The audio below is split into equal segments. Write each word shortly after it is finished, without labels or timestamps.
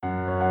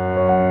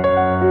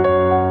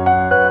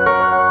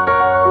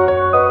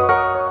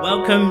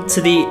Welcome to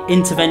the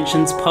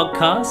Interventions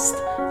podcast.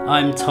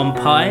 I'm Tom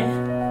Pye.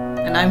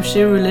 And I'm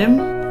Shiru Lim.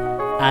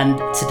 And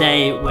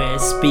today we're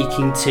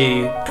speaking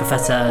to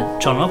Professor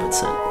John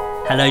Robertson.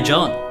 Hello,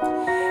 John.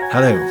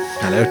 Hello.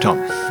 Hello, Tom.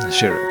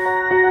 Shiru.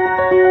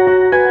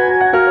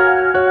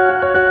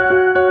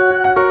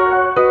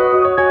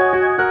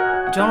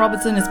 John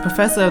Robertson is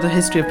Professor of the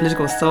History of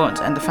Political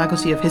Thought and the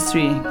Faculty of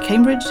History,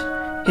 Cambridge.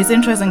 His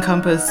interests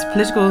encompass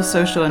political,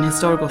 social and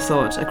historical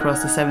thought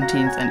across the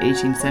 17th and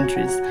 18th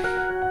centuries.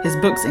 His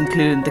books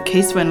include The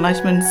Case for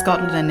Enlightenment,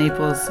 Scotland and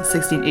Naples,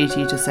 1680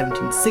 to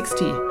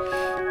 1760.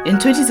 In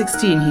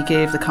 2016, he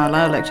gave the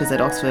Carlisle Lectures at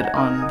Oxford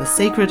on The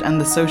Sacred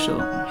and the Social,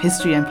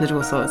 History and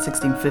Political Thought,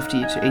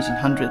 1650 to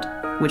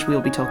 1800, which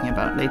we'll be talking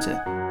about later.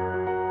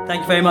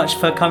 Thank you very much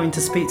for coming to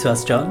speak to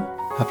us, John.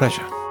 A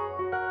pleasure.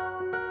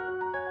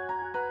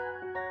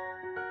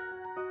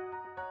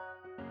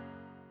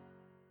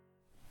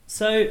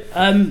 So,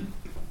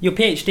 your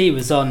PhD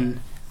was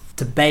on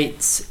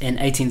debates in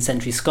 18th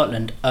century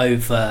Scotland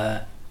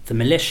over the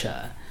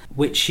militia,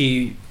 which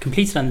you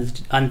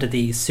completed under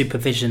the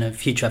supervision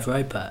of Hugh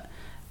Trevor-Roper,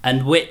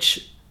 and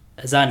which,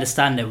 as I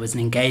understand it, was an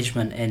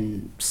engagement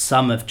in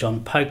some of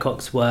John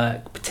Pocock's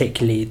work,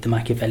 particularly the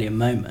Machiavellian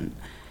moment.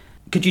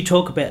 Could you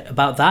talk a bit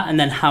about that and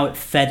then how it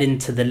fed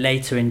into the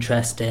later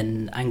interest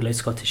in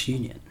Anglo-Scottish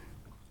Union?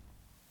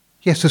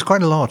 Yes, there's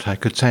quite a lot I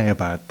could say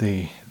about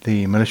the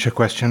militia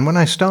question. When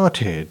I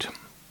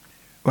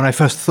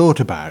first thought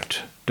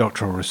about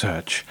doctoral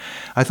research,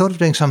 I thought of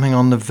doing something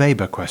on the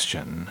Weber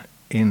question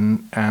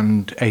and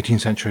 18th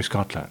century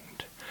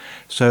Scotland.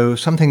 So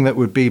something that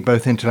would be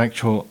both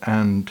intellectual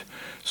and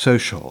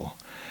social.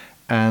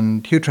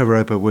 And Hugh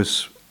Trevor-Roper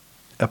was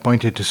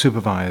appointed to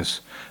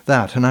supervise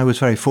that, and I was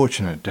very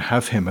fortunate to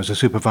have him as a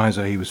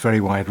supervisor. He was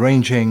very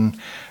wide-ranging.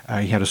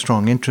 He had a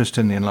strong interest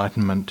in the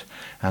Enlightenment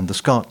and the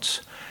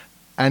Scots.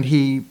 And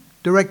he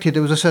directed,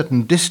 there was a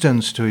certain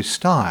distance to his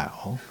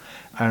style.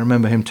 I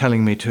remember him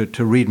telling me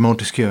to read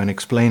Montesquieu and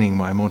explaining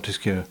why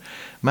Montesquieu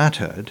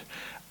mattered.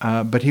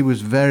 But he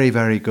was very,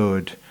 very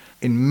good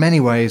in many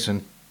ways,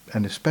 and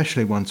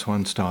especially once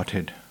I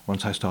started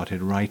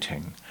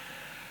writing.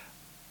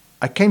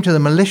 I came to the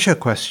militia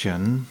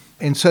question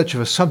in search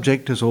of a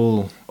subject, as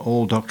all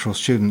doctoral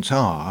students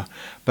are,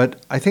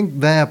 but I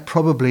think there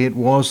probably it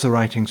was the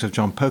writings of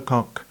John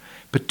Pocock.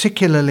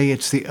 Particularly,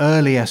 it's the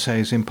early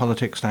essays in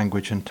Politics,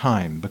 Language and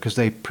Time, because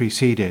they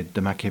preceded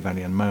the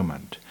Machiavellian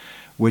moment,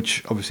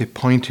 which obviously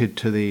pointed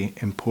to the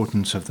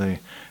importance of the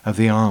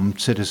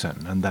armed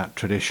citizen and that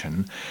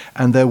tradition.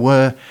 And there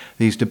were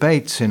these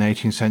debates in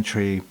 18th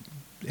century,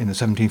 in the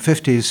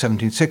 1750s,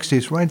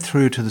 1760s, right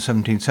through to the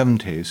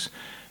 1770s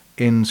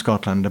in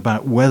Scotland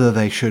about whether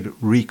they should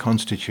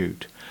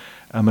reconstitute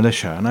a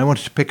militia. And I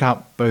wanted to pick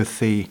up both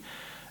the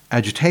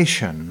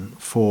agitation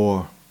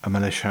for a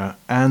militia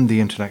and the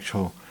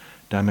intellectual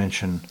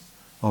dimension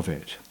of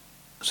it.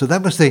 So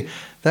that was the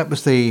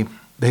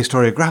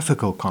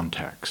historiographical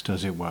context,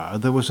 as it were.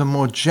 There was a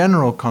more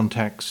general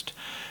context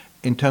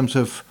in terms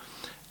of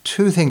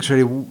two things,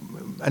 really.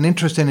 An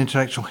interest in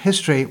intellectual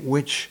history,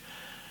 which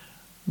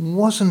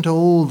wasn't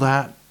all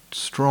that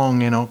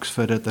strong in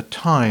Oxford at the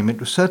time.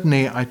 It was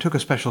certainly, I took a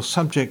special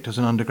subject as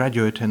an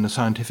undergraduate in the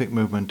scientific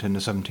movement in the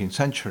 17th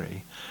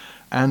century,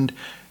 and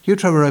Hugh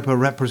Trevor-Roper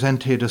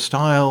represented a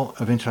style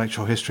of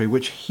intellectual history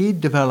which he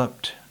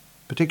developed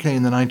particularly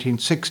in the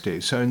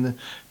 1960s, so in the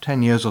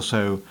 10 years or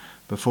so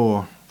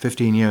before,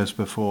 15 years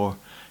before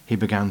he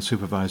began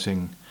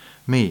supervising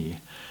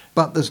me.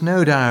 But there's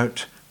no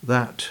doubt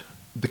that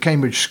the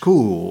Cambridge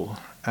School,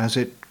 as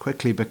it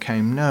quickly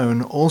became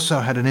known, also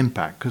had an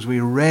impact, because we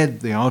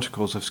read the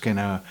articles of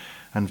Skinner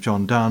and of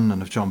John Donne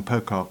and of John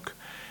Pocock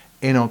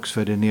in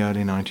Oxford in the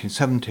early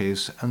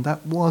 1970s, and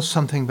that was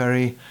something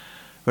very,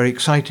 very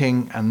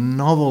exciting and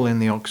novel in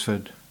the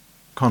Oxford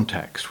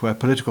context, where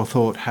political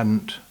thought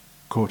hadn't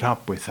caught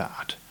up with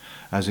that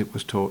as it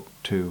was taught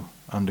to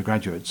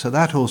undergraduates. So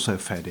that also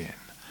fed in.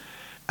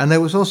 And there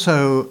was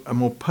also a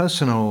more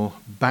personal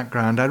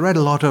background. I read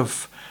a lot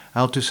of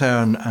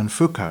Althusser and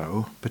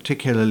Foucault,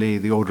 particularly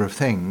The Order of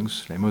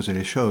Things, Les Mots et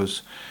les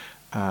Choses,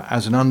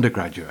 as an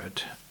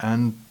undergraduate.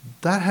 And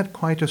that had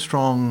quite a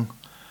strong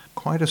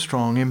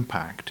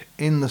impact,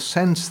 in the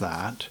sense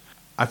that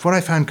what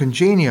I found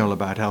congenial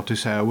about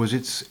Althusser was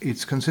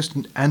its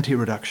consistent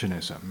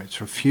anti-reductionism,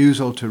 its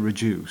refusal to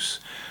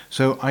reduce.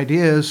 So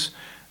ideas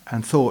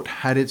and thought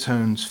had its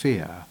own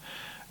sphere.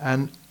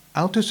 And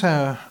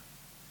Althusser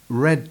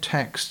read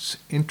texts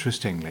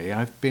interestingly.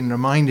 I've been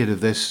reminded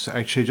of this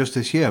actually just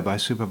this year by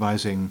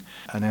supervising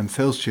an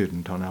MPhil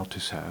student on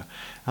Althusser.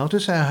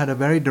 Althusser had a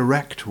very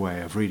direct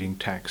way of reading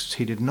texts.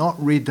 He did not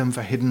read them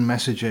for hidden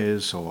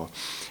messages or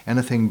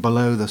anything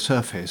below the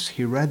surface.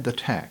 He read the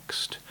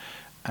text.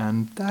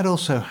 And that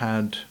also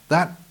had,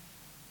 that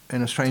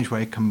in a strange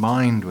way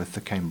combined with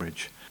the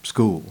Cambridge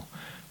School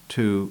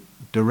to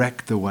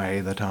direct the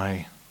way that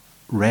I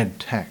read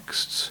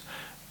texts,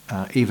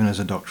 even as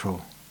a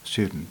doctoral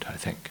student, I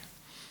think.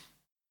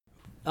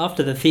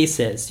 After the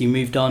thesis, you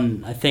moved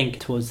on, I think,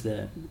 towards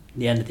the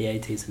end of the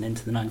 80s and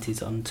into the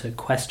 90s, on to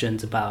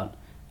questions about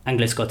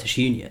Anglo-Scottish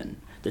Union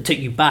that took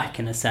you back,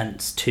 in a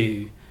sense,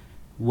 to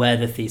where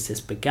the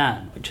thesis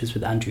began, which was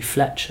with Andrew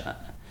Fletcher.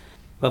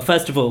 Well,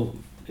 first of all,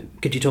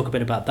 could you talk a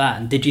bit about that?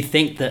 And did you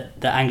think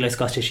that the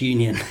Anglo-Scottish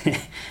Union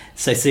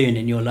so soon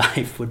in your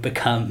life would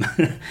become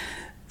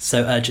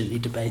so urgently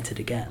debated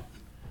again?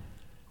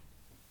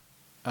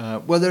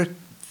 Well,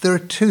 there are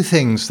two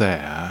things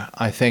there,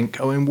 I think.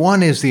 I mean,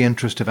 one is the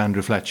interest of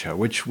Andrew Fletcher,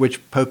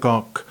 which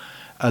Pocock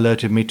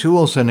alerted me to,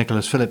 also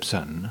Nicholas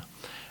Phillipson,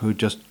 who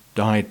just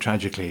died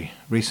tragically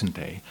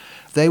recently.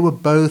 They were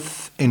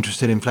both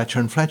interested in Fletcher,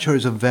 and Fletcher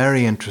is a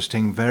very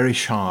interesting, very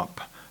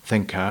sharp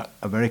thinker,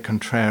 a very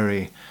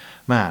contrary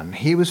man.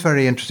 He was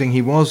very interesting.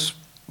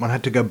 One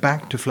had to go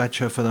back to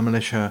Fletcher for the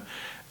militia,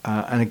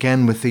 and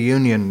again with the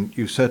Union,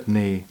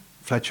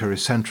 Fletcher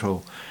is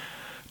central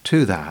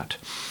to that.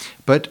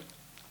 But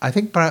I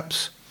think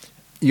perhaps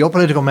your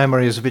political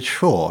memory is a bit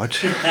short,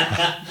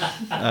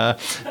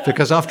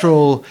 because after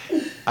all,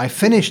 I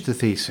finished the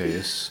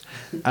thesis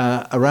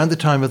around the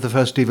time of the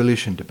first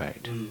devolution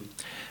debate.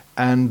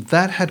 And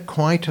that had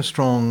quite a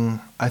strong,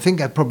 I think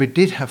I probably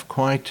did have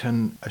quite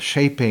a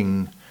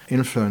shaping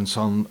influence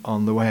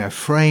on the way I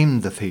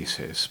framed the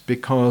thesis,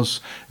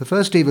 because the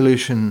first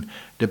devolution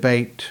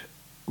debate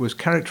was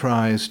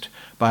characterised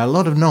by a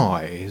lot of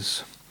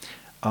noise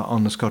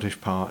on the Scottish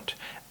part,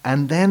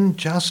 and then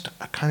just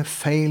a kind of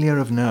failure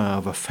of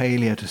nerve, a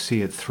failure to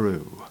see it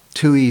through,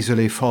 too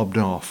easily fobbed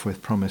off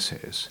with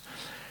promises.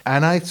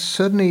 And I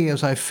certainly,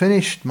 as I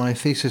finished my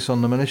thesis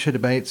on the militia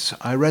debates,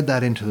 I read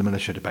that into the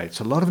militia debates.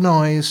 A lot of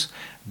noise,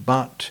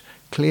 but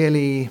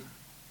clearly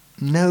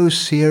no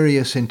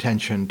serious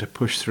intention to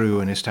push through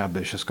and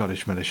establish a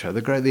Scottish militia.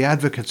 The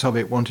advocates of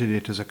it wanted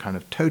it as a kind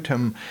of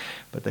totem,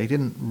 but they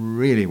didn't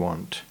really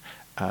want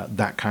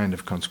that kind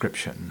of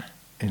conscription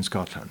in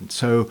Scotland.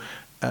 So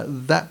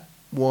that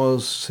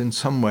was in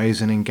some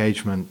ways an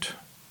engagement,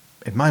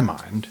 in my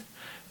mind,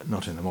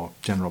 not in the more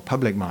general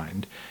public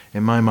mind,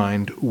 in my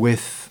mind,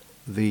 with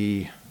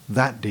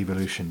that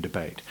devolution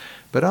debate.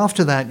 But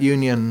after that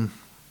union,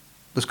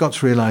 the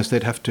Scots realised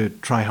they'd have to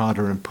try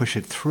harder and push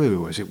it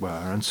through, as it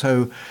were. And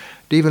so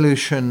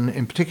devolution,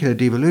 in particular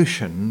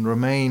devolution,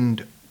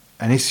 remained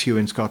an issue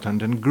in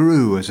Scotland and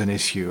grew as an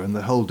issue, and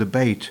the whole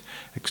debate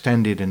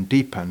extended and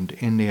deepened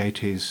in the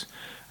 80s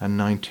and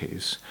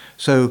 90s.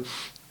 So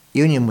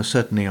union was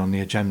certainly on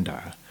the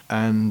agenda,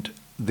 and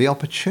the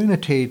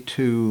opportunity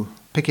to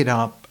pick it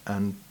up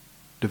and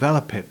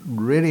develop it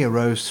really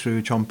arose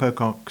through John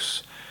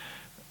Pocock's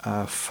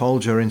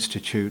Folger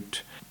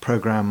Institute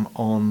program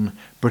on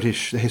the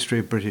history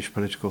of British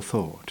political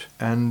thought.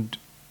 And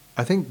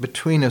I think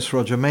between us,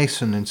 Roger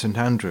Mason in St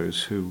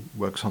Andrews, who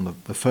works on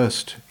the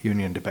first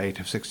Union debate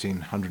of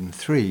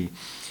 1603,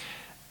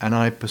 and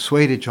I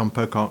persuaded John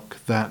Pocock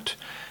that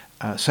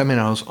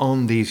seminars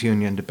on these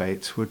Union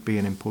debates would be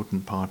an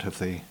important part of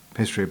the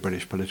history of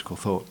British political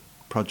thought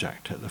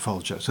project at the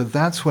Folger. So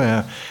that's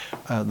where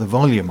the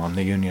volume on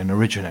the Union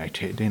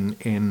originated,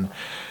 in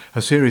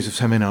a series of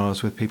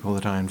seminars with people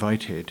that I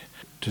invited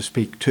to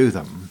speak to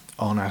them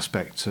on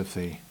aspects of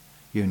the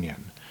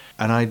Union.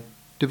 And I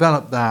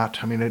developed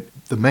that. I mean,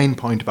 the main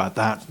point about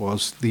that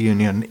was the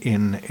Union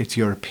in its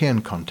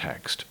European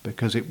context,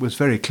 because it was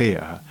very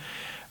clear,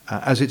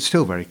 as it's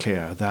still very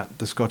clear, that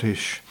the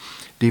Scottish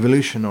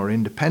devolution or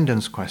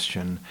independence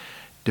question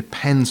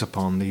depends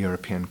upon the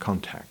European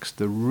context.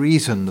 The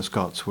reason the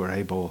Scots were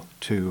able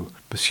to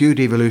pursue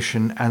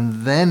devolution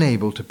and then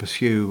able to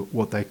pursue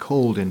what they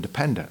called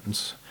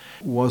independence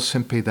was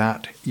simply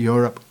that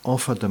Europe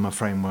offered them a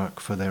framework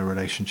for their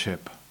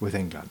relationship with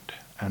England.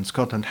 And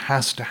Scotland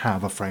has to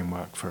have a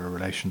framework for a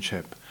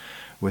relationship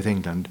with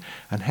England.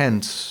 And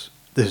hence,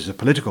 this is a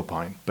political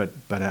point, but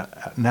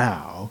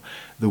now,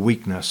 the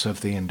weakness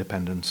of the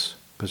independence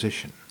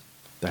position.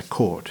 They're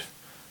caught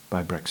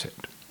by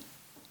Brexit.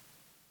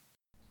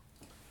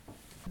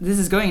 This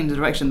is going in the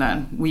direction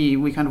that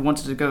we kind of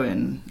wanted to go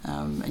in,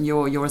 and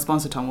your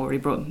response to Tom already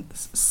brought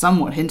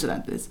somewhat hinted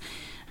at this.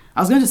 I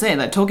was going to say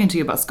that talking to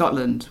you about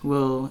Scotland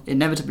will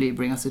inevitably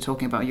bring us to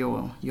talking about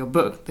your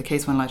book, The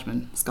Case for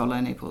Enlightenment, Scotland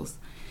and Naples,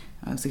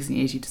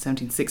 1680 to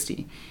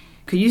 1760.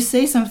 Could you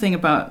say something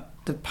about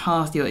the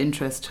path your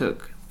interest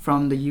took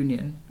from the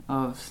Union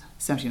of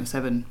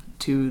 1707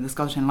 to the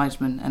Scottish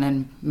Enlightenment, and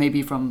then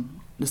maybe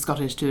from the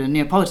Scottish to the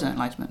Neapolitan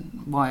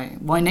Enlightenment?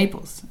 Why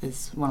Naples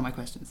is one of my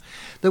questions.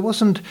 There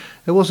wasn't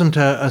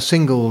a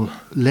single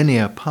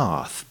linear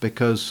path,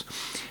 because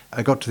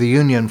I got to the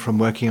Union from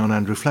working on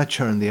Andrew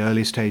Fletcher in the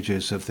early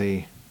stages of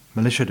the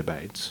militia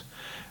debates,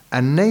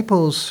 and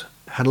Naples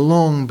had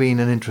long been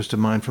an interest of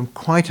mine from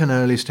quite an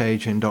early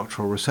stage in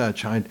doctoral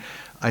research. I'd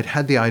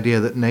had the idea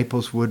that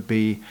Naples would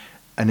be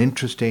an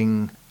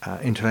interesting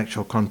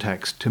intellectual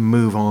context to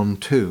move on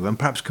to, and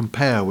perhaps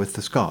compare with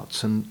the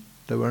Scots, and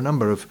there were a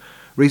number of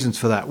reasons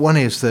for that. One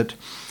is that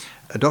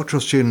a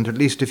doctoral student, at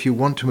least if you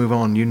want to move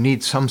on, you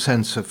need some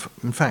sense of,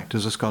 in fact,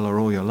 as a scholar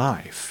all your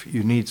life,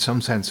 you need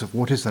some sense of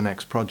what is the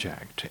next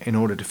project in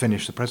order to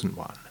finish the present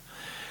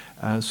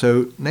one.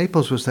 So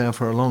Naples was there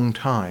for a long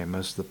time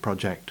as the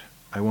project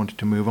I wanted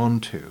to move on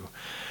to.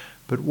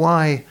 But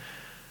why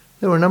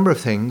There were a number of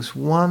things.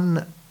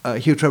 One,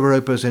 Hugh Trevor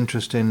Roper's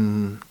interest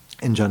in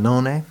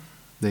Giannone,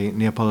 the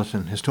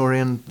Neapolitan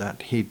historian,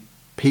 that he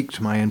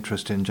piqued my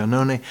interest in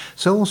Giannone.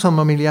 So also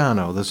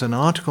Momigliano. There's an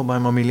article by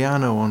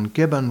Momigliano on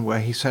Gibbon where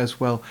he says,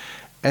 well,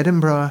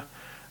 Edinburgh,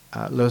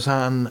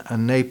 Lausanne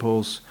and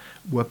Naples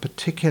were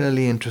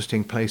particularly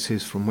interesting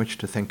places from which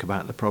to think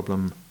about the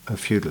problem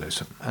of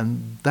feudalism.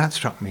 And that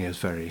struck me as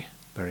very,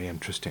 very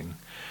interesting.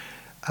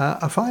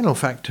 A final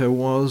factor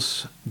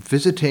was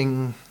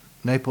visiting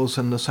Naples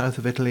and the south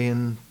of Italy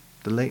in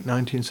the late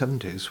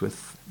 1970s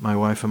with my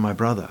wife and my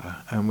brother.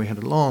 And we had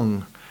a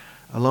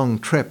long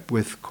trip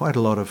with quite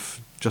a lot of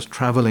just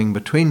travelling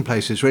between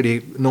places.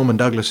 Really, Norman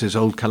Douglas's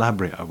Old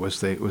Calabria was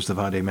the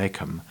Vade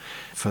Mecum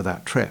for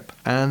that trip.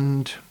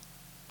 And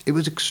it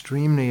was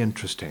extremely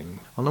interesting.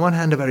 On the one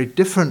hand, a very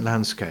different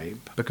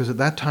landscape, because at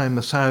that time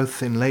the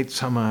south in late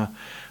summer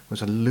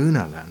was a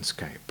lunar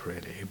landscape,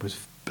 really. It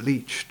was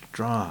bleached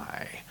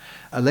dry.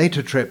 A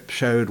later trip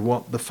showed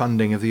what the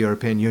funding of the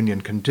European Union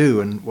can do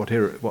and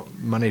what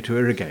money to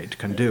irrigate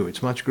can do.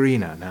 It's much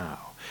greener now.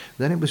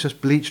 Then it was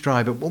just bleached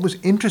dry. But what was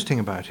interesting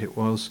about it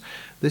was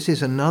this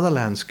is another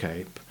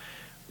landscape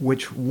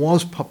which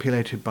was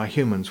populated by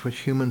humans, which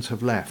humans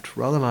have left,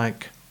 rather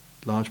like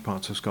large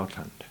parts of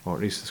Scotland, or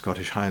at least the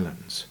Scottish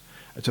Highlands.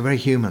 It's a very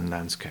human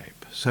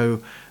landscape.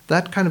 So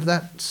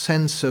that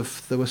sense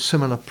of there were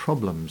similar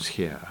problems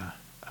here,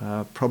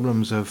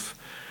 problems of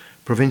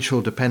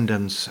provincial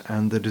dependence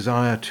and the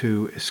desire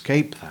to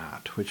escape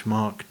that, which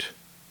marked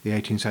the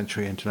 18th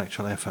century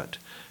intellectual effort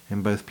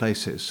in both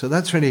places. So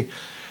that's really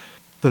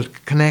the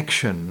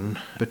connection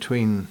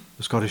between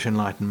the Scottish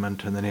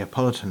Enlightenment and the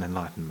Neapolitan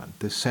Enlightenment,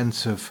 this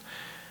sense of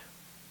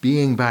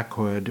being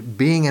backward,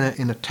 being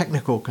in a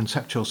technical,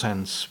 conceptual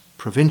sense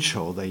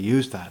provincial, they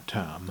used that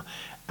term,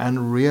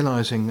 and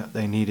realizing that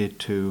they needed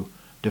to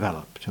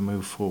develop, to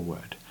move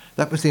forward.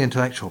 That was the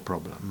intellectual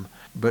problem,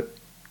 but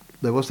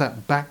there was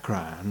that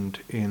background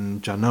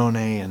in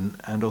Giannone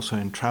and also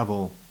in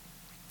travel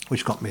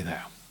which got me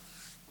there.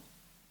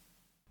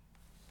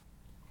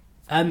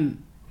 I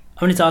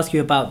wanted to ask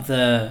you about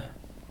the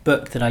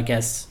book that I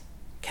guess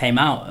came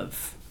out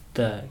of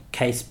the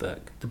case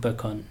book, the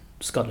book on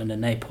Scotland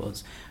and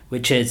Naples,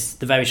 which is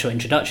the very short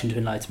introduction to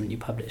Enlightenment you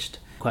published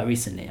quite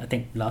recently, I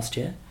think last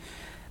year.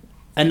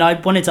 And I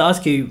wanted to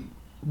ask you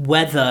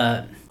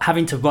whether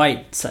having to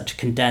write such a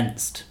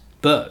condensed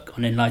book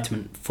on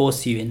Enlightenment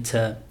forced you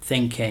into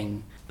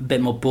thinking a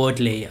bit more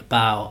broadly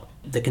about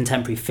the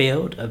contemporary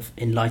field of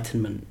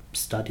Enlightenment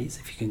studies,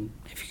 if you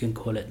can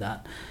call it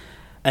that.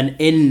 And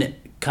in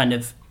kind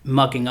of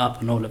mugging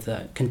up on all of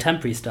the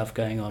contemporary stuff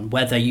going on,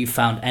 whether you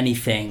found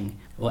anything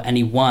or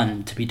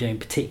anyone to be doing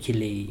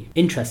particularly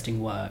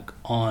interesting work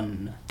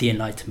on the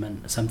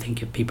Enlightenment. So I'm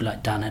thinking of people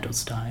like Dan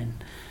Edelstein,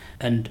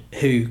 and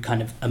who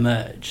kind of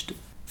emerged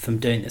from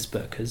doing this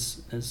book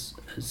as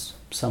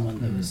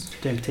someone that was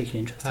doing particularly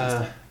interesting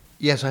stuff.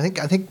 Yes, I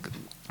think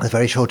the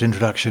very short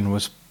introduction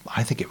was,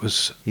 I think it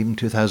was even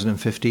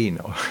 2015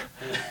 or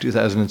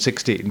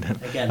 2016.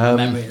 Again, my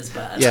memory is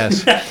bad.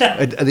 Yes.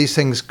 These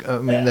things,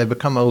 they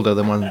become older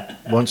than one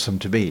wants them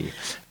to be.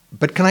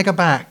 But can I go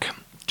back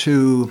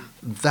to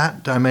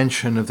that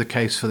dimension of the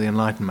case for the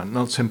Enlightenment,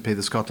 not simply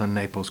the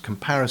Scotland-Naples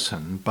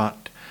comparison,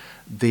 but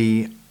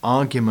the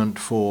argument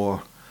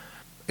for...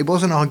 It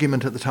was an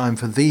argument at the time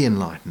for the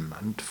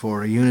Enlightenment,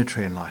 for a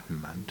unitary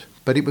Enlightenment,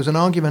 but it was an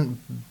argument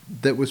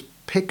that was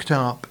picked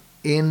up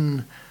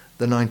in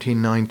the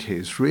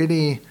 1990s.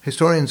 Really,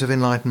 historians of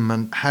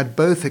Enlightenment had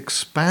both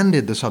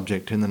expanded the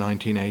subject in the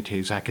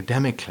 1980s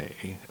academically.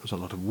 There was a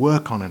lot of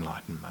work on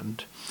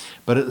Enlightenment,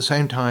 but at the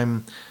same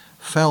time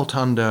felt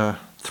under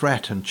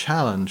threat and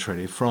challenge,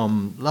 really,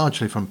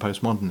 largely from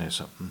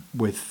postmodernism,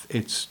 with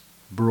its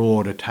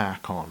broad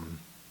attack on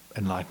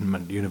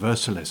Enlightenment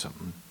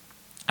universalism.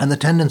 And the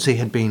tendency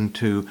had been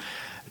to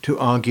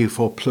argue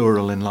for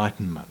plural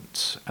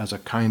enlightenments as a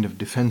kind of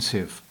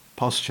defensive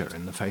posture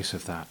in the face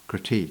of that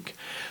critique.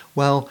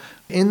 Well,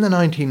 in the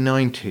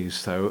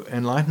 1990s, though,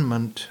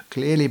 Enlightenment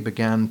clearly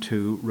began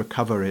to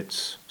recover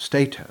its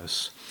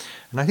status.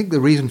 And I think the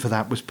reason for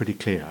that was pretty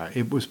clear.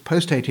 It was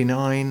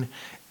post-89,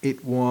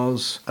 it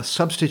was a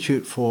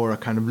substitute for a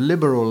kind of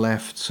liberal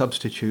left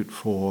substitute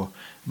for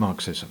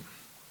Marxism.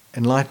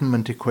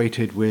 Enlightenment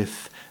equated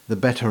with the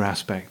better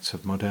aspects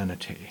of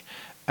modernity.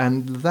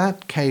 And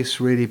that case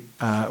really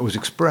was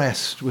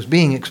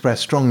being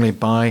expressed strongly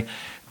by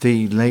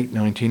the late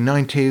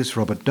 1990s,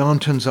 Robert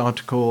Darnton's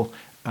article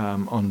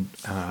on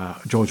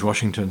George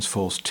Washington's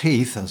false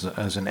teeth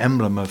as an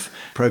emblem of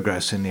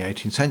progress in the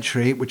 18th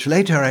century, which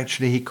later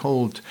actually he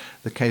called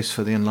the case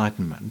for the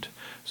Enlightenment.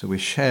 So we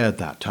shared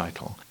that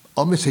title.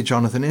 Obviously,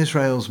 Jonathan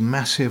Israel's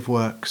massive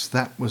works,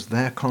 that was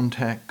their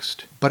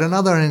context. But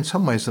another, and in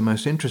some ways the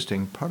most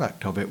interesting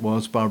product of it,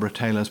 was Barbara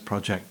Taylor's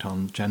project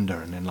on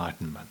gender and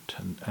enlightenment,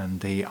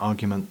 and the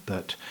argument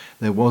that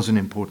there was an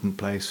important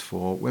place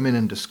for women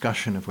and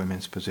discussion of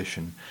women's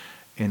position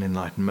in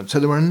enlightenment. So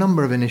there were a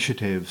number of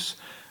initiatives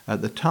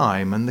at the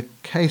time, and the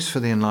case for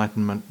the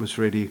Enlightenment was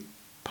really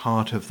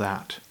part of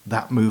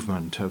that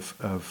movement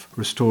of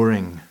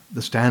restoring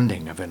the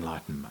standing of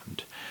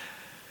Enlightenment.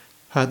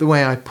 The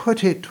way I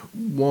put it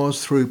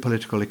was through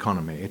political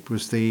economy. It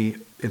was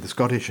in the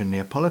Scottish and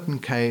Neapolitan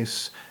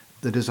case,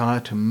 the desire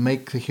to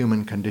make the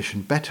human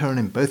condition better, and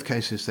in both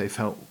cases they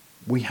felt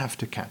we have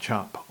to catch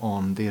up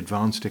on the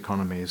advanced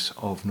economies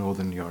of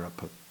Northern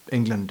Europe, of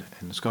England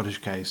in the Scottish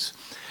case,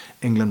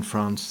 England,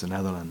 France, the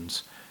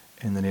Netherlands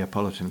in the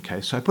Neapolitan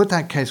case. So I put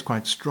that case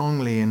quite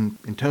strongly in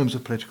terms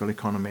of political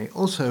economy,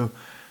 also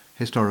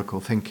historical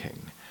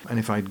thinking. And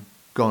if I'd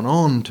gone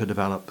on to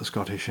develop the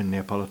Scottish and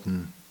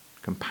Neapolitan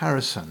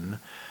comparison,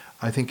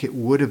 I think it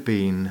would have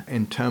been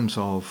in terms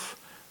of,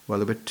 well,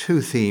 there were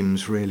two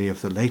themes really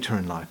of the later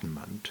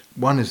Enlightenment.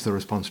 One is the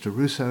response to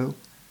Rousseau,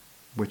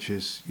 which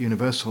is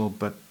universal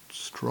but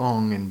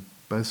strong in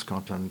both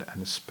Scotland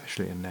and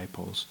especially in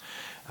Naples.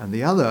 And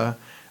the other,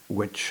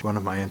 which one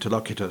of my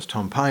interlocutors,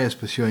 Tom Pye, is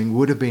pursuing,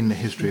 would have been the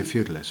history of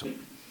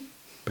feudalism,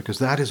 because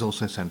that is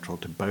also central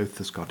to both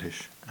the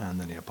Scottish and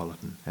the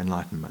Neapolitan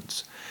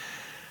Enlightenments.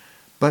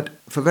 But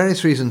for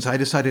various reasons, I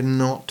decided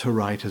not to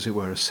write, as it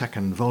were, a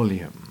second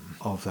volume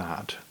of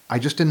that. I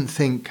just didn't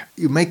think,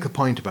 you make the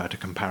point about a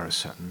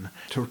comparison.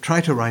 To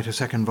try to write a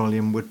second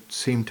volume would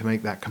seem to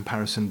make that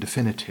comparison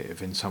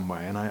definitive in some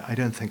way, and I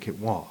don't think it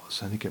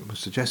was. I think it was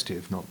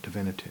suggestive, not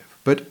definitive.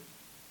 But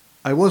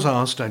I was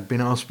asked, I'd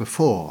been asked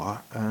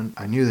before, and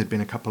I knew there'd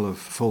been a couple of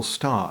false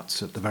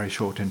starts at the very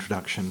short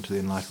introduction to the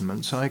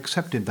Enlightenment, so I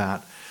accepted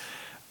that,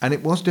 and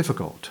it was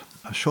difficult.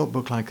 A short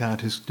book like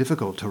that is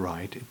difficult to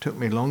write. It took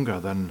me longer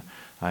than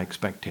I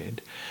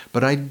expected,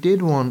 but I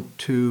did want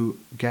to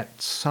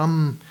get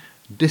some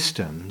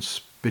distance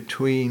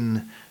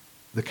between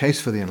the case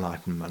for the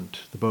Enlightenment,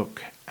 the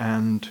book,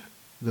 and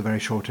the very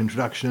short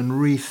introduction, and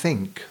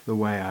rethink the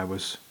way I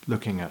was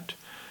looking at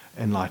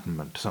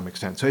Enlightenment to some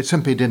extent. So it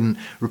simply didn't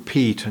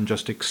repeat and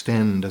just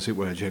extend, as it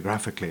were,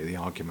 geographically the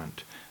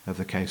argument of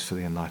the case for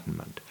the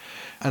Enlightenment.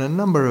 And a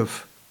number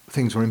of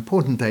things were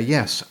important there.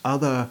 Yes,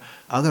 other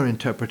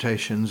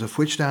interpretations, of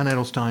which Dan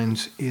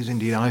Edelstein's is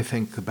indeed, I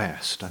think, the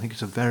best. I think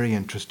it's a very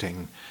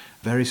interesting,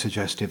 very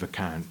suggestive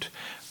account.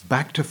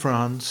 Back to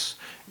France,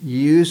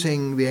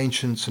 using the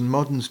ancients and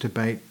moderns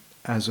debate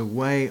as a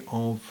way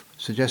of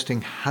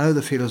suggesting how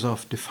the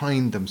philosophes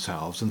defined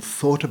themselves and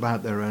thought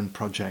about their own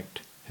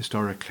project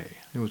historically.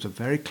 It was a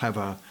very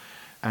clever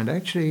and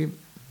actually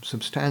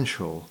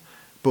substantial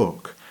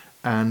book,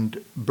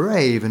 and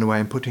brave in a way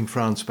in putting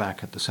France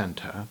back at the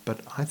centre,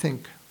 but I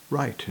think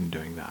right in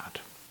doing that.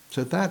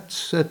 So that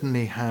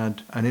certainly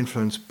had an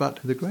influence, but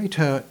the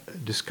greater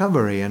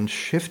discovery and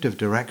shift of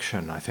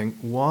direction, I think,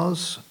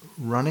 was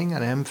running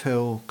an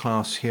MPhil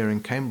class here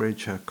in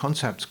Cambridge, a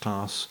concepts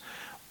class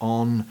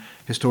on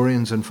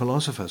historians and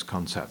philosophers'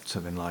 concepts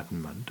of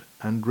Enlightenment,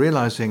 and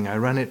realising, I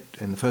ran it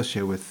in the first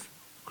year with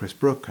Chris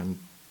Brooke and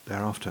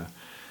thereafter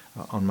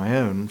on my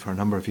own for a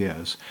number of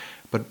years,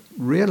 but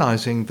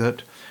realising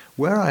that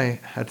where I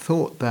had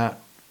thought that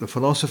the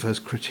philosophers'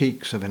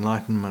 critiques of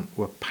Enlightenment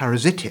were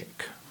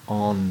parasitic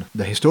on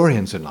the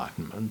historians'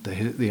 Enlightenment,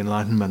 the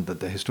Enlightenment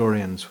that the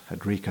historians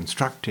had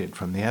reconstructed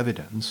from the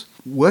evidence,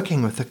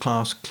 working with the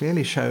class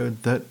clearly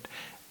showed that,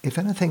 if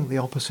anything, the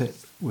opposite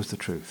was the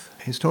truth.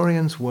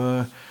 Historians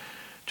were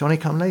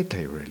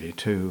Johnny-come-lately, really,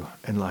 to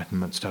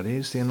Enlightenment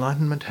studies. The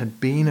Enlightenment had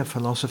been a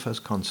philosopher's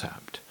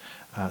concept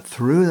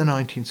through the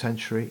 19th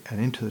century and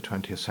into the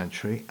 20th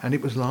century, and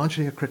it was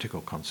largely a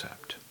critical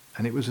concept.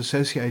 And it was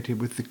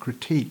associated with the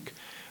critique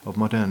of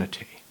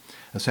modernity,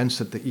 a sense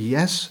that,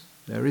 yes,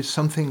 there is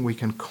something we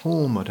can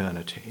call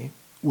modernity,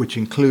 which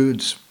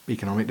includes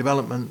economic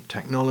development,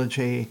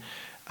 technology,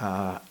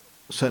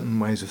 certain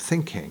ways of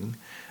thinking,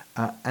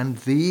 and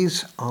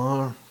these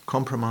are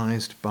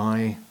compromised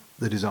by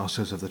the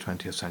disasters of the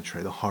 20th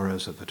century, the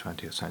horrors of the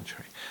 20th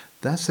century.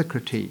 That's the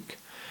critique.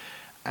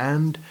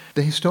 And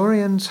the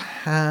historians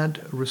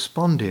had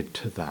responded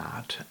to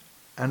that,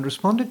 and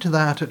responded to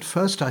that at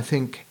first, I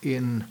think,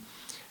 in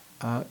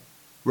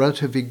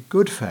relatively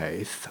good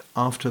faith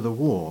after the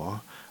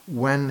war,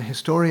 when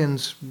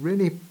historians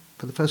really,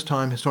 for the first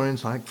time,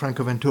 historians like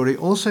Franco Venturi,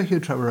 also Hugh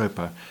Trevor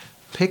Roper,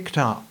 picked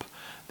up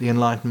the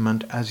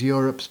Enlightenment as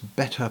Europe's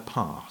better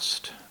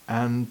past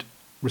and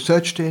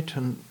researched it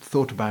and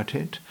thought about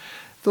it.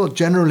 Thought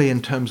generally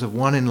in terms of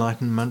one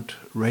Enlightenment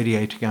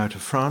radiating out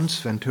of France.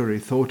 Venturi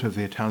thought of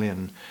the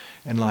Italian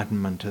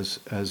Enlightenment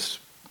as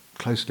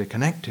closely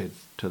connected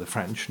to the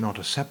French, not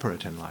a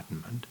separate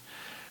Enlightenment.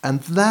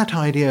 And that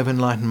idea of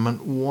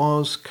Enlightenment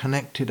was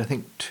connected, I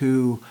think,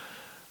 to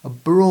a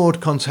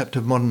broad concept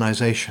of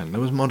modernization.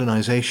 There was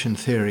modernization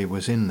theory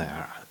was in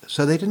there.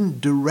 So they didn't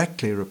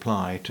directly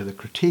reply to the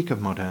critique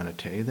of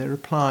modernity. They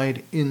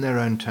replied in their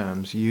own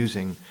terms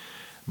using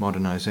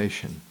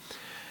modernization.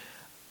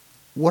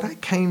 What I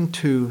came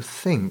to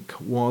think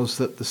was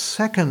that the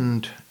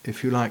second,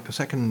 if you like, the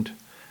second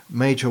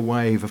major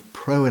wave of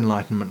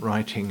pro-Enlightenment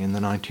writing in the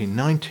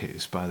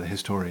 1990s by the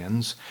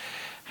historians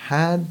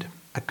had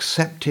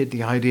accepted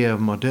the idea of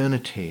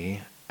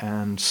modernity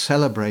and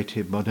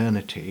celebrated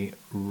modernity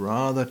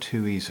rather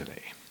too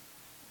easily.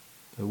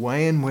 The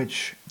way in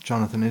which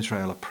Jonathan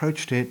Israel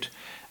approached it,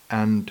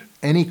 and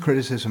any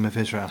criticism of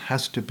Israel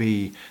has to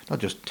be not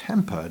just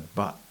tempered,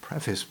 but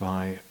prefaced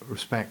by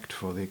respect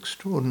for the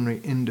extraordinary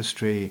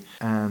industry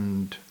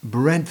and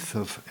breadth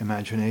of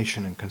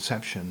imagination and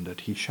conception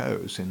that he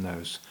shows in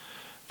those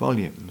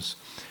volumes.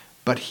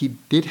 But he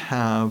did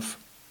have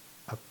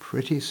a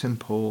pretty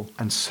simple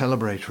and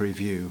celebratory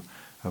view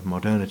of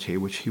modernity,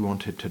 which he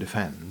wanted to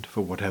defend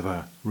for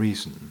whatever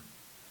reason.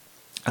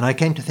 And I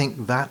came to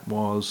think that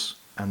was,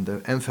 and the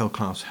MPhil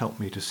class helped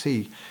me to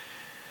see,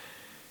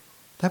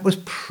 that was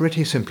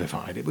pretty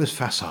simplified. It was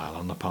facile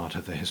on the part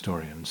of the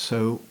historians.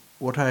 So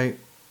what I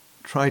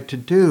tried to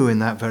do in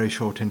that very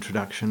short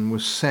introduction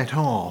was set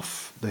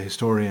off the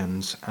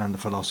historians' and the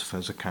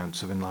philosophers'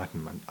 accounts of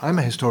Enlightenment. I'm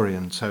a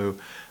historian, so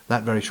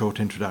that very short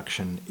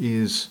introduction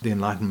is the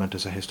Enlightenment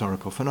as a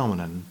historical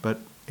phenomenon. But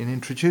in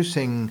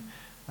introducing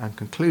and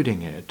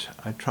concluding it,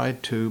 I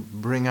tried to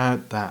bring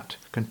out that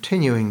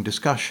continuing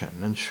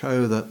discussion and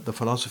show that the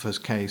philosopher's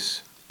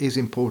case is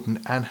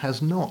important and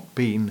has not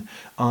been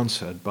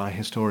answered by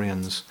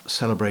historians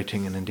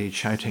celebrating and indeed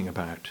shouting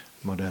about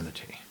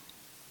modernity.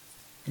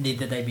 Indeed,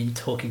 that they've been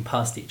talking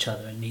past each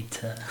other and need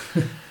to...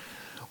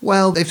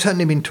 Well, they've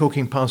certainly been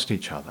talking past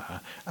each other.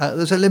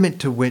 There's a limit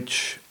to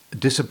which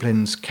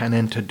disciplines can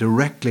enter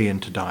directly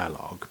into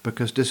dialogue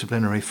because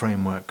disciplinary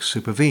frameworks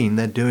supervene.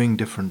 They're doing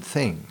different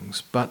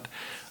things. But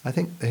I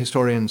think the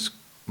historians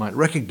might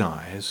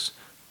recognize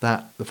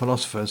that the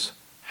philosophers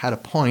had a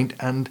point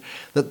and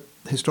that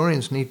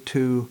historians need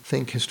to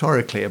think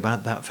historically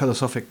about that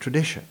philosophic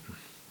tradition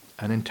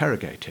and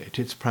interrogate it.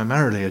 It's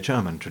primarily a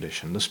German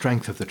tradition. The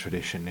strength of the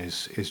tradition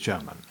is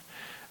German.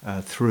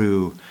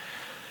 Through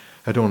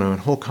Adorno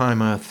and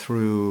Horkheimer,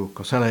 through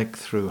Koselleck,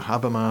 through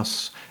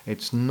Habermas.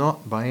 It's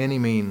not by any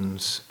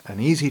means an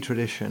easy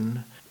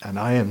tradition, and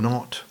I am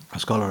not a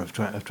scholar of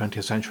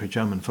 20th century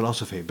German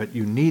philosophy, but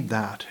you need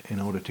that in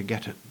order to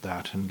get at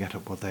that and get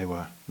at what they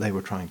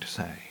were trying to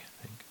say.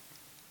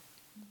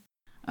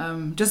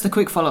 Just a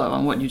quick follow-up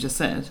on what you just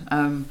said.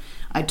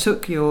 I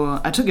took your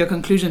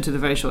conclusion to the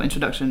very short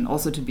introduction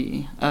also to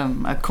be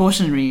a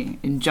cautionary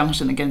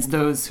injunction against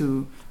those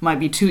who might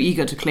be too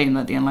eager to claim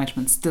that the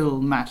Enlightenment still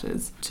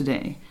matters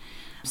today.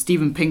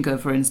 Steven Pinker,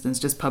 for instance,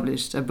 just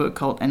published a book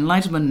called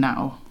Enlightenment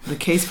Now, The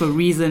Case for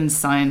Reason,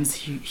 Science,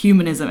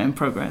 Humanism and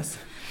Progress.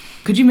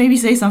 Could you maybe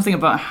say something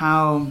about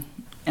how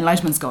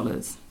Enlightenment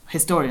scholars,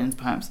 historians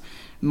perhaps,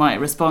 might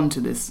respond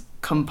to this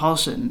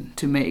compulsion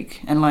to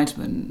make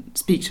Enlightenment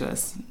speak to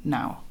us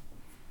now?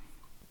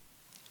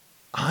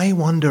 I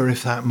wonder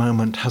if that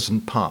moment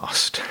hasn't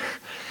passed.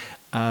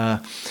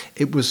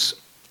 It was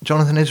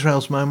Jonathan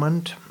Israel's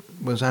moment,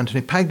 was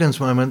Anthony Pagden's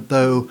moment,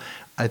 though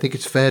I think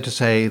it's fair to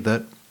say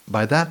that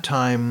by that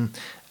time,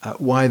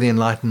 Why the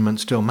Enlightenment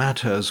Still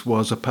Matters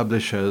was a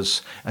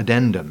publisher's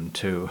addendum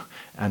to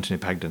Anthony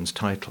Pagden's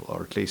title,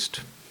 or at least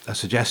a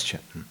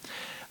suggestion.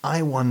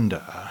 I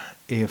wonder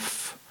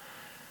if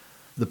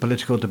the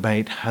political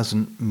debate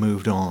hasn't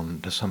moved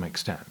on to some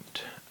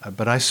extent.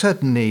 But I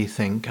certainly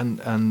think,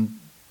 and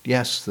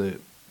yes, the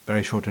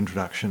very short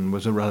introduction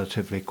was a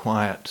relatively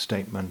quiet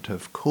statement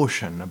of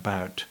caution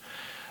about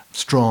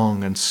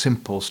strong and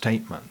simple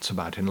statements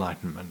about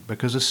enlightenment,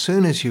 because as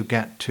soon as you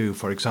get to,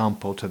 for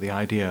example, to the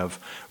idea of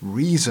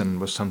reason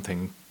was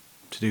something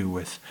to do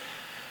with,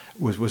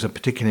 was a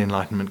particular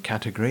enlightenment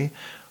category,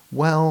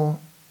 well,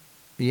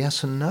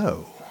 yes and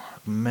no.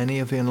 Many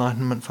of the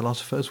Enlightenment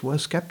philosophers were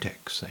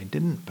skeptics. They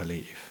didn't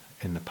believe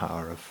in the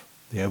power of,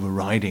 the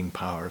overriding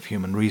power of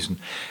human reason.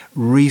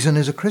 Reason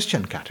is a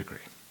Christian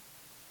category,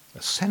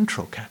 a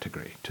central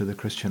category to the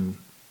Christian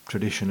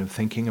tradition of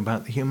thinking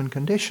about the human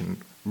condition.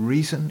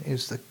 Reason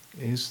is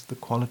the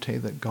quality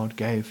that God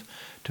gave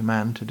to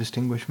man to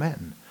distinguish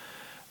men.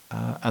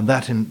 And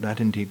that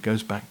indeed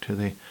goes back to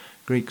the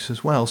Greeks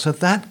as well. So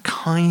that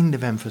kind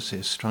of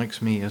emphasis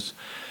strikes me as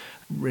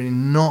really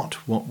not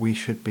what we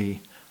should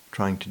be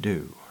trying to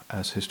do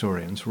as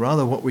historians.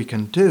 Rather, what we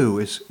can do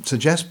is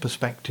suggest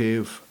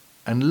perspective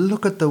and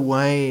look at the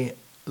way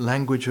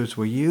languages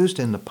were used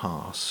in the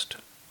past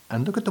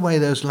and look at the way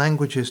those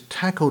languages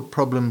tackled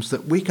problems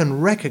that we can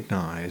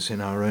recognize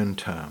in our own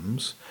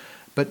terms,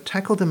 but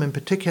tackled them in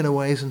particular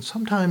ways and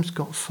sometimes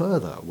got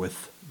further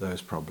with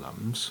those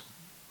problems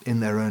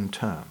in their own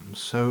terms.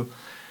 So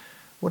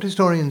what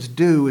historians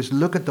do is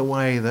look at the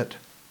way that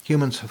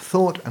humans have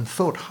thought and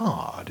thought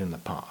hard in the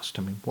past.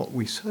 I mean, what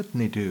we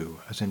certainly do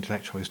as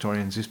intellectual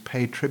historians is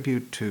pay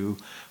tribute to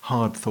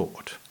hard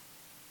thought.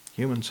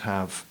 Humans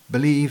have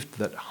believed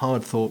that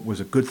hard thought was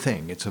a good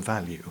thing, it's a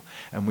value,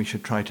 and we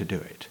should try to do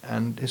it.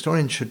 And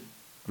historians should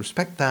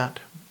respect that,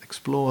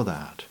 explore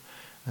that,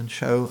 and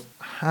show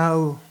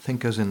how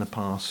thinkers in the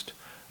past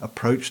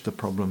approached the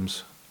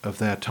problems of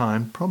their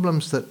time,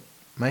 problems that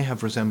may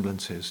have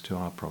resemblances to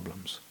our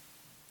problems.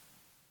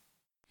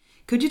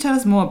 Could you tell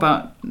us more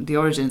about the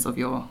origins of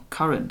your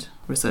current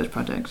research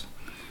project?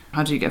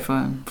 How do you get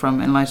from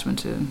Enlightenment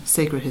to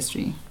sacred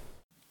history?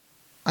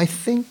 I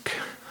think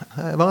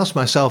I've asked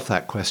myself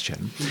that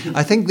question.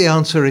 I think the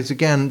answer is,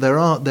 again,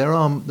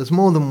 there's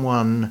more than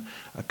one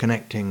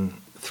connecting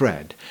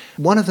thread.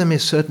 One of them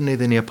is certainly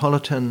the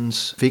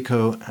Neapolitans,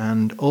 Vico,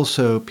 and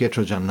also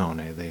Pietro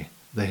Giannone,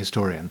 the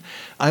historian.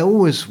 I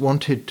always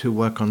wanted to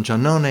work on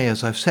Giannone,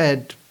 as I've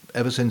said,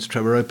 ever since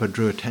Treviropa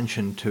drew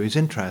attention to his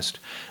interest.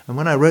 And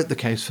when I wrote the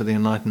case for the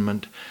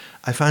Enlightenment,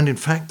 I found in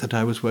fact that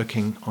I was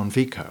working on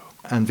Vico.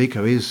 And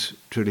Vico is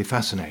truly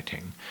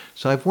fascinating.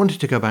 So I've wanted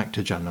to go back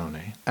to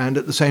Giannone and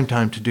at the same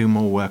time to do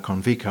more work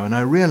on Vico. And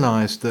I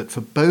realized that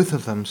for both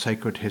of them,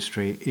 sacred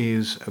history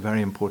is a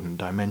very important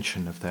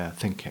dimension of their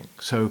thinking.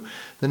 So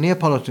the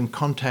Neapolitan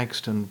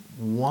context and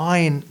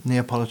why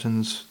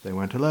Neapolitans, they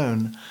weren't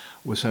alone,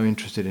 were so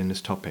interested in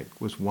this topic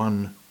was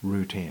one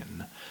route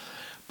in.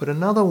 But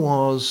another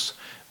was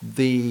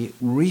the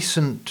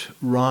recent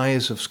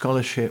rise of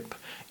scholarship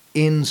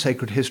in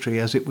sacred history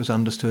as it was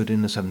understood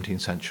in the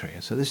 17th century.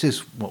 So this is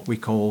what we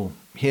call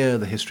here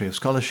the history of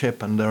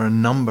scholarship, and there are a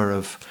number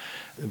of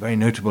very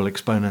notable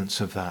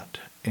exponents of that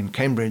in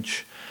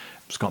Cambridge,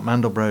 Scott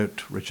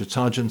Mandelbrot, Richard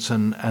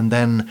Sargentson, and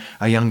then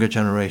a younger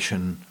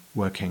generation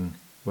working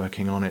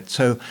on it.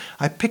 So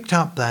I picked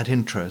up that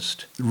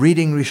interest,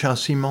 reading Richard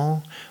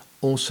Simon,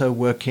 also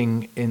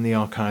working in the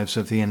archives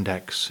of the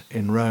Index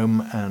in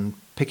Rome and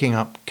picking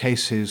up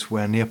cases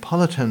where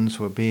Neapolitans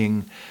were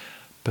being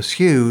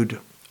pursued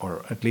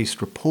or at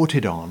least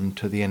reported on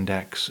to the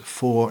Index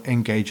for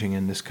engaging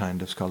in this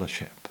kind of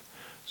scholarship.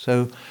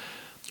 So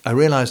I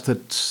realized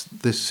that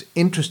this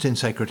interest in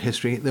sacred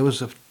history, there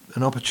was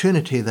an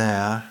opportunity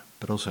there,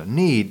 but also a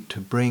need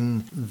to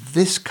bring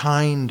this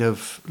kind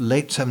of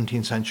late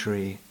 17th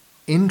century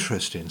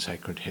interest in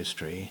sacred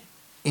history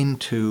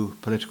into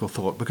political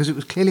thought, because it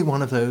was clearly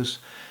one of those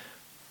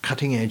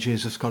cutting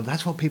edges of scholarship.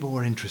 That's what people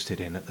were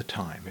interested in at the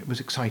time. It was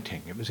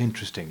exciting, it was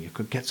interesting, you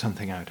could get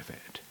something out of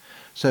it.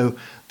 So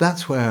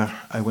that's where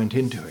I went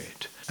into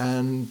it.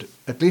 And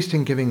at least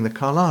in giving the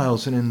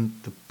Carlyles and in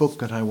the book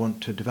that I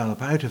want to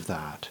develop out of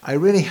that, I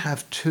really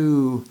have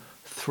two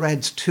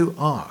threads, two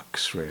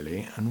arcs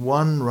really, and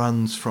one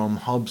runs from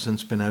Hobbes and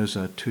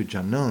Spinoza to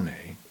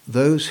Giannone,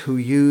 those who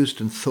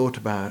used and thought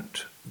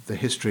about the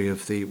history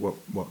of the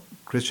what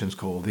Christians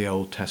call the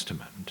Old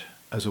Testament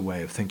as a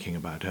way of thinking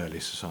about early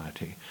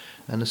society.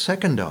 And the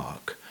second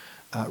arc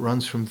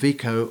runs from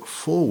Vico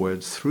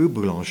forwards through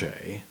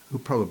Boulanger, who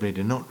probably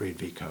did not read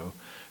Vico,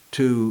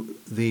 to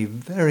the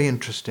very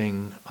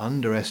interesting,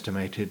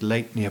 underestimated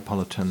late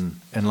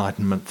Neapolitan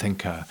Enlightenment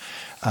thinker,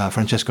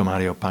 Francesco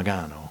Mario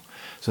Pagano.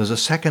 So there's a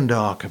second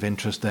arc of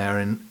interest there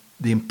in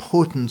the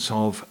importance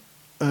of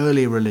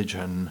early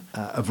religion,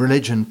 of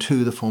religion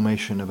to the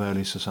formation of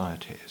early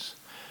societies.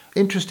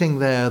 Interesting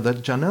there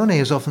that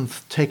Giannone is often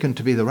taken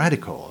to be the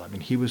radical. I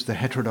mean, he was the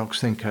heterodox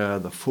thinker,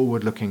 the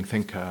forward-looking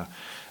thinker.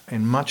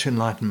 In much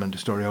Enlightenment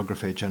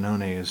historiography,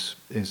 Giannone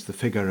is the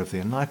figure of the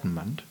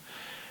Enlightenment.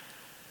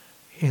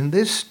 In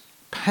this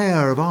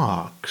pair of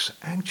arcs,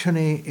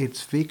 actually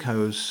it's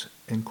Vico's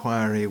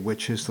inquiry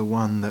which is the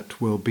one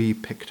that will be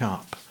picked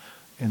up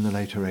in the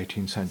later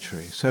 18th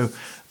century. So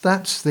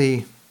that's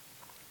the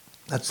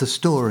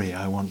story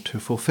I want to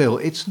fulfill.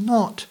 It's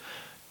not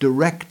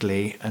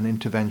directly an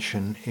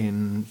intervention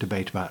in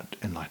debate about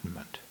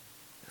Enlightenment.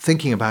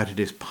 Thinking about it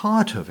is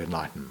part of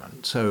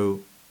Enlightenment, so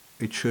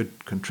it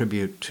should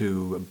contribute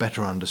to a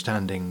better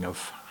understanding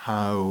of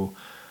how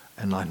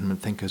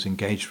Enlightenment thinkers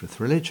engaged with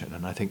religion.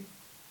 And I think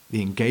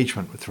the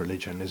engagement with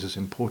religion is as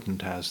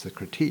important as the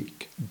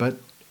critique. But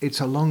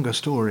it's a longer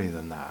story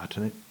than that,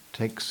 and it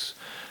takes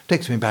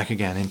me back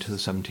again into the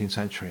 17th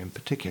century, and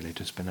particularly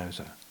to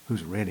Spinoza,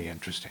 who's really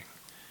interesting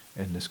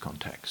in this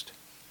context.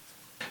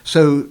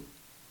 So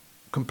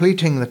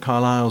completing the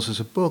Carlyles as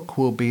a book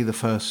will be the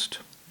first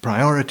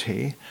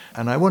priority,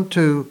 and I want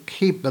to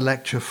keep the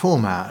lecture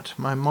format.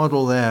 My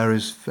model there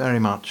is very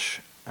much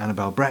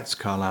Annabel Brett's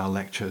Carlyle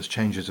lectures,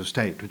 Changes of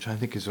State, which I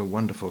think is a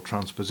wonderful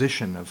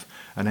transposition of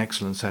an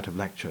excellent set of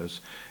lectures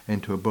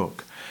into a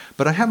book.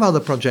 But I have other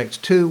projects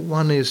too.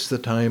 One is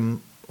that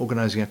I'm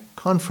organizing a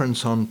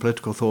conference on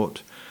political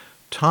thought,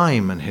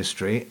 time and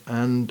history,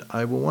 and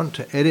I will want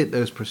to edit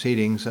those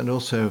proceedings and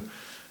also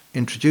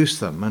introduce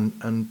them,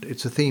 and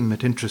it's a theme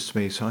that interests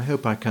me, so I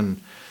hope I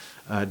can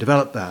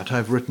develop that.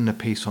 I've written a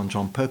piece on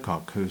John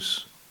Pocock,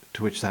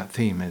 to which that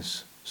theme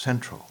is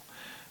central.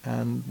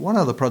 And one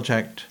other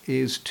project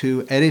is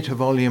to edit a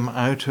volume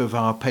out of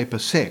our paper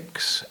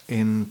 6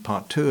 in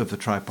part 2 of the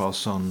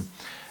Tripos on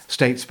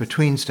states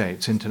between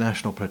states,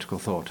 international political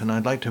thought. And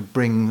I'd like to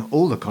bring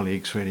all the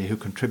colleagues really who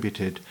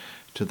contributed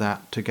to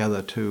that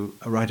together to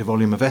write a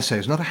volume of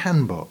essays, not a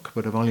handbook,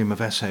 but a volume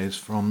of essays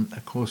from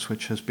a course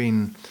which has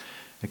been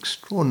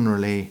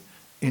extraordinarily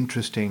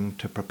interesting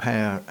to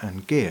prepare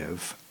and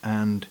give,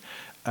 and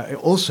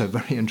also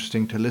very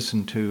interesting to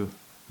listen to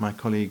my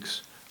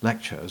colleagues'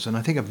 lectures, and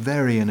I think a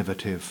very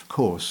innovative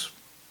course.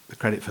 The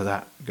credit for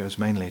that goes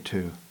mainly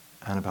to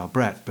Annabel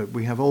Brett, but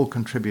we have all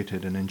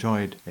contributed and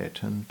enjoyed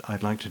it, and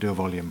I'd like to do a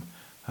volume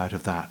out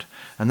of that.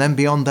 And then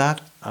beyond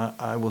that,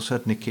 I will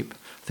certainly keep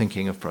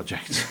thinking of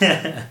projects.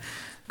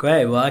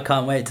 Great, well, I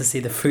can't wait to see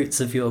the fruits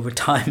of your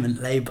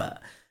retirement labour.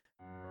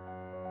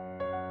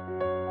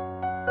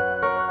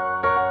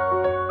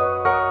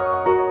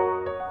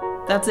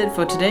 That's it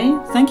for today.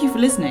 Thank you for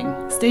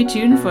listening. Stay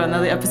tuned for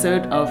another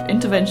episode of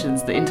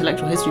Interventions, the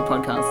Intellectual History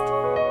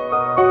Podcast.